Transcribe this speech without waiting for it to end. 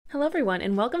Hello everyone,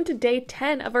 and welcome to day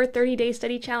 10 of our 30-day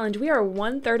study challenge. We are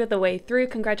 1/3 of the way through.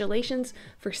 Congratulations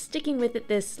for sticking with it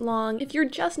this long. If you're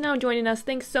just now joining us,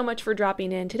 thanks so much for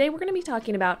dropping in. Today we're going to be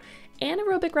talking about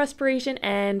anaerobic respiration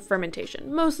and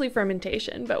fermentation. Mostly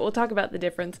fermentation, but we'll talk about the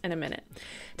difference in a minute.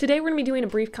 Today we're going to be doing a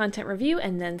brief content review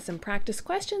and then some practice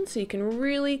questions so you can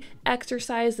really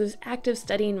exercise those active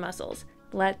studying muscles.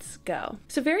 Let's go.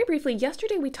 So very briefly,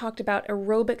 yesterday we talked about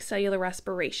aerobic cellular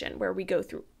respiration, where we go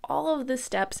through all of the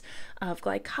steps of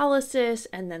glycolysis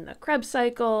and then the Krebs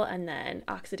cycle and then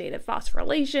oxidative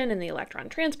phosphorylation and the electron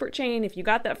transport chain, if you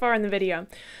got that far in the video.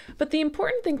 But the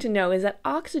important thing to know is that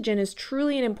oxygen is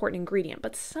truly an important ingredient,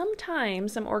 but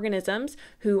sometimes some organisms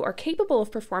who are capable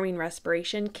of performing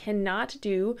respiration cannot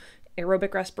do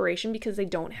aerobic respiration because they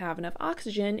don't have enough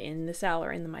oxygen in the cell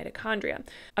or in the mitochondria.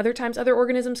 Other times, other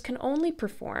organisms can only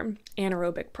perform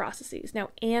anaerobic processes. Now,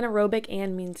 anaerobic,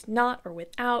 an means not or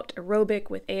without, aerobic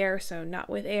with air, so not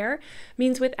with air,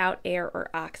 means without air or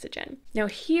oxygen. Now,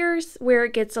 here's where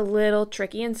it gets a little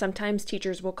tricky, and sometimes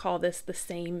teachers will call this the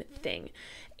same thing.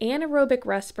 Anaerobic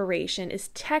respiration is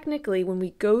technically when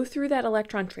we go through that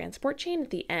electron transport chain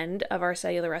at the end of our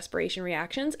cellular respiration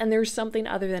reactions, and there's something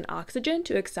other than oxygen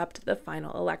to accept the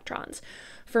final electrons.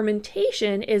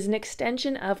 Fermentation is an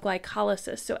extension of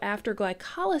glycolysis. So after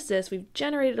glycolysis, we've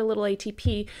generated a little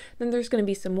ATP, then there's going to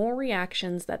be some more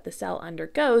reactions that the cell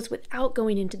undergoes without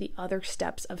going into the other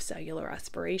steps of cellular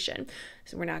respiration.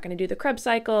 So we're not going to do the Krebs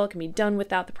cycle. It can be done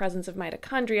without the presence of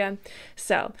mitochondria.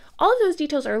 So all of those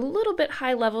details are a little bit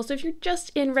high level. So if you're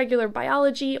just in regular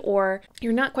biology or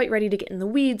you're not quite ready to get in the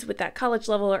weeds with that college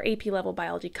level or AP level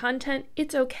biology content,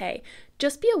 it's okay.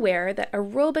 Just be aware that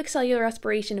aerobic cellular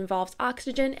respiration involves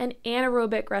oxygen and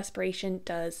anaerobic respiration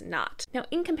does not. Now,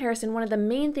 in comparison, one of the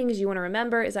main things you want to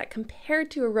remember is that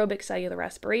compared to aerobic cellular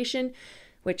respiration,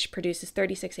 which produces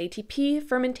 36 ATP,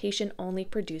 fermentation only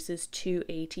produces 2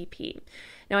 ATP.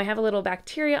 Now I have a little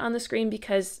bacteria on the screen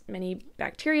because many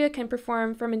bacteria can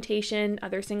perform fermentation,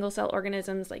 other single cell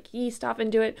organisms like yeast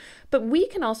often do it, but we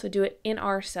can also do it in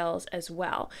our cells as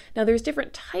well. Now there's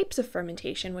different types of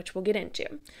fermentation, which we'll get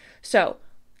into. So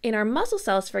in our muscle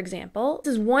cells, for example,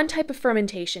 this is one type of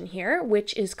fermentation here,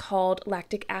 which is called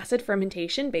lactic acid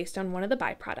fermentation based on one of the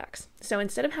byproducts. So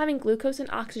instead of having glucose and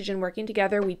oxygen working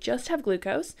together, we just have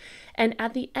glucose. And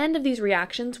at the end of these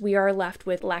reactions, we are left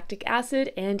with lactic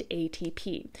acid and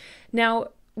ATP. Now,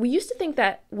 we used to think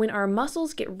that when our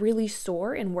muscles get really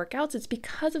sore in workouts, it's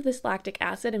because of this lactic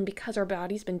acid and because our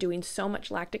body's been doing so much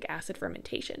lactic acid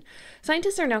fermentation.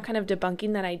 Scientists are now kind of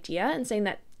debunking that idea and saying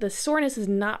that the soreness is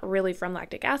not really from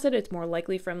lactic acid, it's more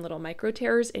likely from little micro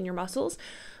tears in your muscles.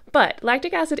 But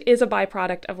lactic acid is a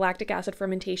byproduct of lactic acid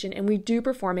fermentation, and we do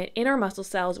perform it in our muscle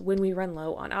cells when we run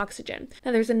low on oxygen.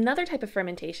 Now there's another type of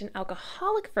fermentation,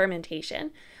 alcoholic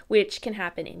fermentation, which can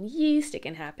happen in yeast, it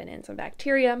can happen in some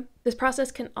bacteria. This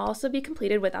process can also be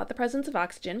completed without the presence of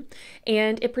oxygen,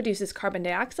 and it produces carbon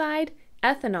dioxide,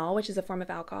 ethanol, which is a form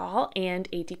of alcohol, and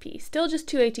ATP. Still just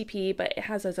 2 ATP, but it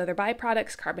has those other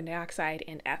byproducts, carbon dioxide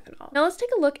and ethanol. Now let's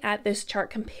take a look at this chart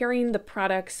comparing the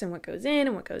products and what goes in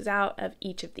and what goes out of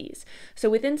each of these. So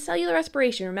within cellular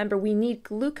respiration, remember we need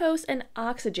glucose and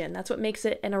oxygen. That's what makes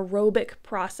it an aerobic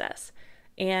process.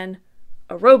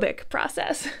 Aerobic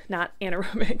process, not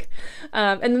anaerobic.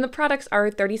 And then the products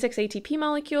are 36 ATP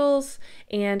molecules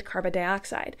and carbon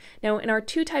dioxide. Now, in our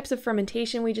two types of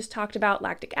fermentation we just talked about,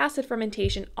 lactic acid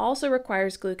fermentation also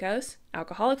requires glucose.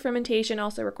 Alcoholic fermentation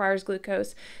also requires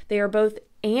glucose. They are both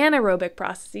anaerobic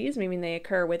processes, meaning they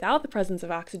occur without the presence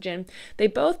of oxygen. They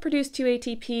both produce 2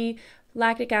 ATP.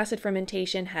 Lactic acid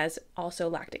fermentation has also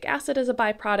lactic acid as a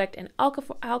byproduct, and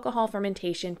alcohol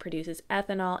fermentation produces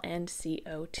ethanol and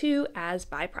CO2 as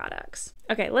byproducts.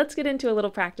 Okay, let's get into a little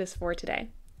practice for today.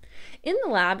 In the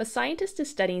lab, a scientist is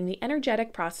studying the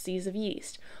energetic processes of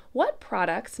yeast. What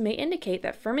products may indicate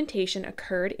that fermentation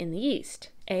occurred in the yeast?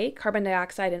 A, carbon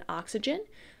dioxide and oxygen,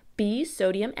 B,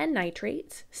 sodium and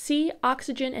nitrates, C,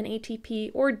 oxygen and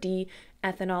ATP, or D,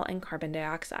 ethanol and carbon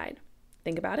dioxide.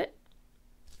 Think about it.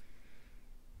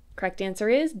 Correct answer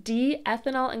is D,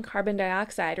 ethanol and carbon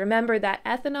dioxide. Remember that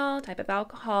ethanol, type of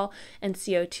alcohol, and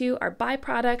CO2 are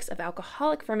byproducts of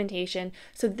alcoholic fermentation,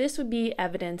 so this would be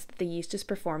evidence that the yeast is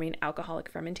performing alcoholic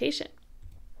fermentation.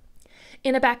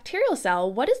 In a bacterial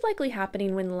cell, what is likely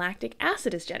happening when lactic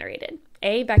acid is generated?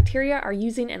 A, bacteria are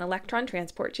using an electron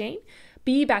transport chain.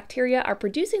 B, bacteria are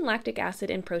producing lactic acid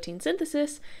in protein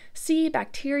synthesis. C,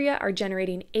 bacteria are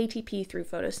generating ATP through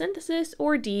photosynthesis.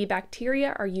 Or D,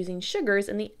 bacteria are using sugars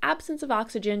in the absence of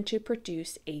oxygen to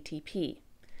produce ATP.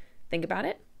 Think about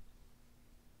it.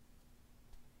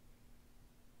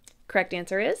 Correct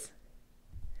answer is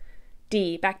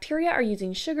D, bacteria are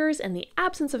using sugars and the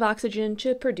absence of oxygen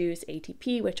to produce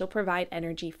ATP, which will provide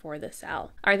energy for the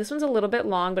cell. All right, this one's a little bit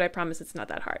long, but I promise it's not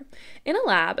that hard. In a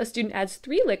lab, a student adds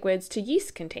 3 liquids to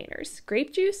yeast containers: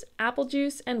 grape juice, apple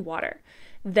juice, and water.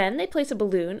 Then they place a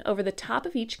balloon over the top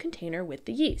of each container with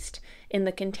the yeast. In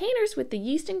the containers with the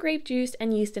yeast and grape juice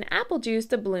and yeast and apple juice,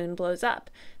 the balloon blows up.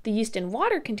 The yeast and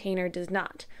water container does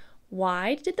not.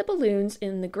 Why did the balloons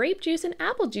in the grape juice and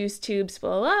apple juice tubes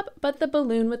blow up, but the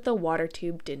balloon with the water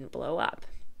tube didn't blow up?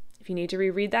 If you need to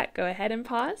reread that, go ahead and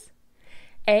pause.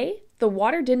 A, the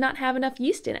water did not have enough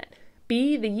yeast in it.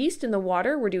 B, the yeast in the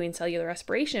water were doing cellular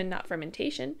respiration, not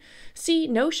fermentation. C,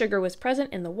 no sugar was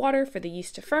present in the water for the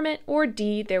yeast to ferment. Or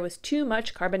D, there was too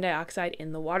much carbon dioxide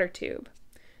in the water tube.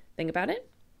 Think about it.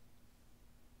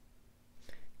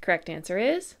 Correct answer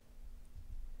is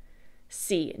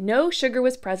C, no sugar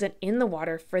was present in the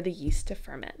water for the yeast to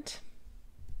ferment.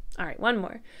 All right, one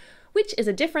more. Which is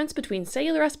a difference between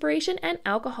cellular respiration and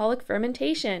alcoholic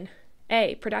fermentation?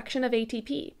 A, production of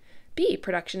ATP. B,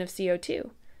 production of CO2.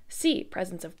 C,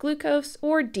 presence of glucose.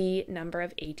 Or D, number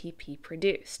of ATP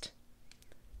produced.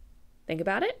 Think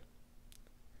about it.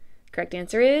 Correct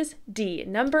answer is D,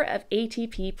 number of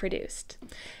ATP produced.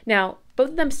 Now, both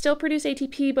of them still produce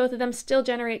ATP, both of them still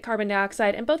generate carbon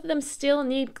dioxide, and both of them still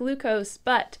need glucose,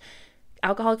 but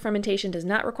alcoholic fermentation does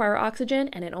not require oxygen,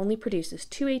 and it only produces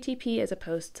 2 ATP as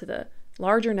opposed to the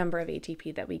larger number of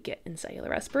ATP that we get in cellular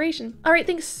respiration. All right,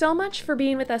 thanks so much for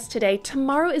being with us today.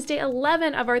 Tomorrow is day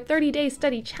 11 of our 30-day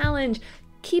study challenge.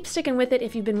 Keep sticking with it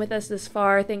if you've been with us this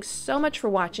far. Thanks so much for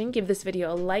watching. Give this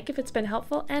video a like if it's been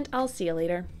helpful, and I'll see you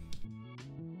later.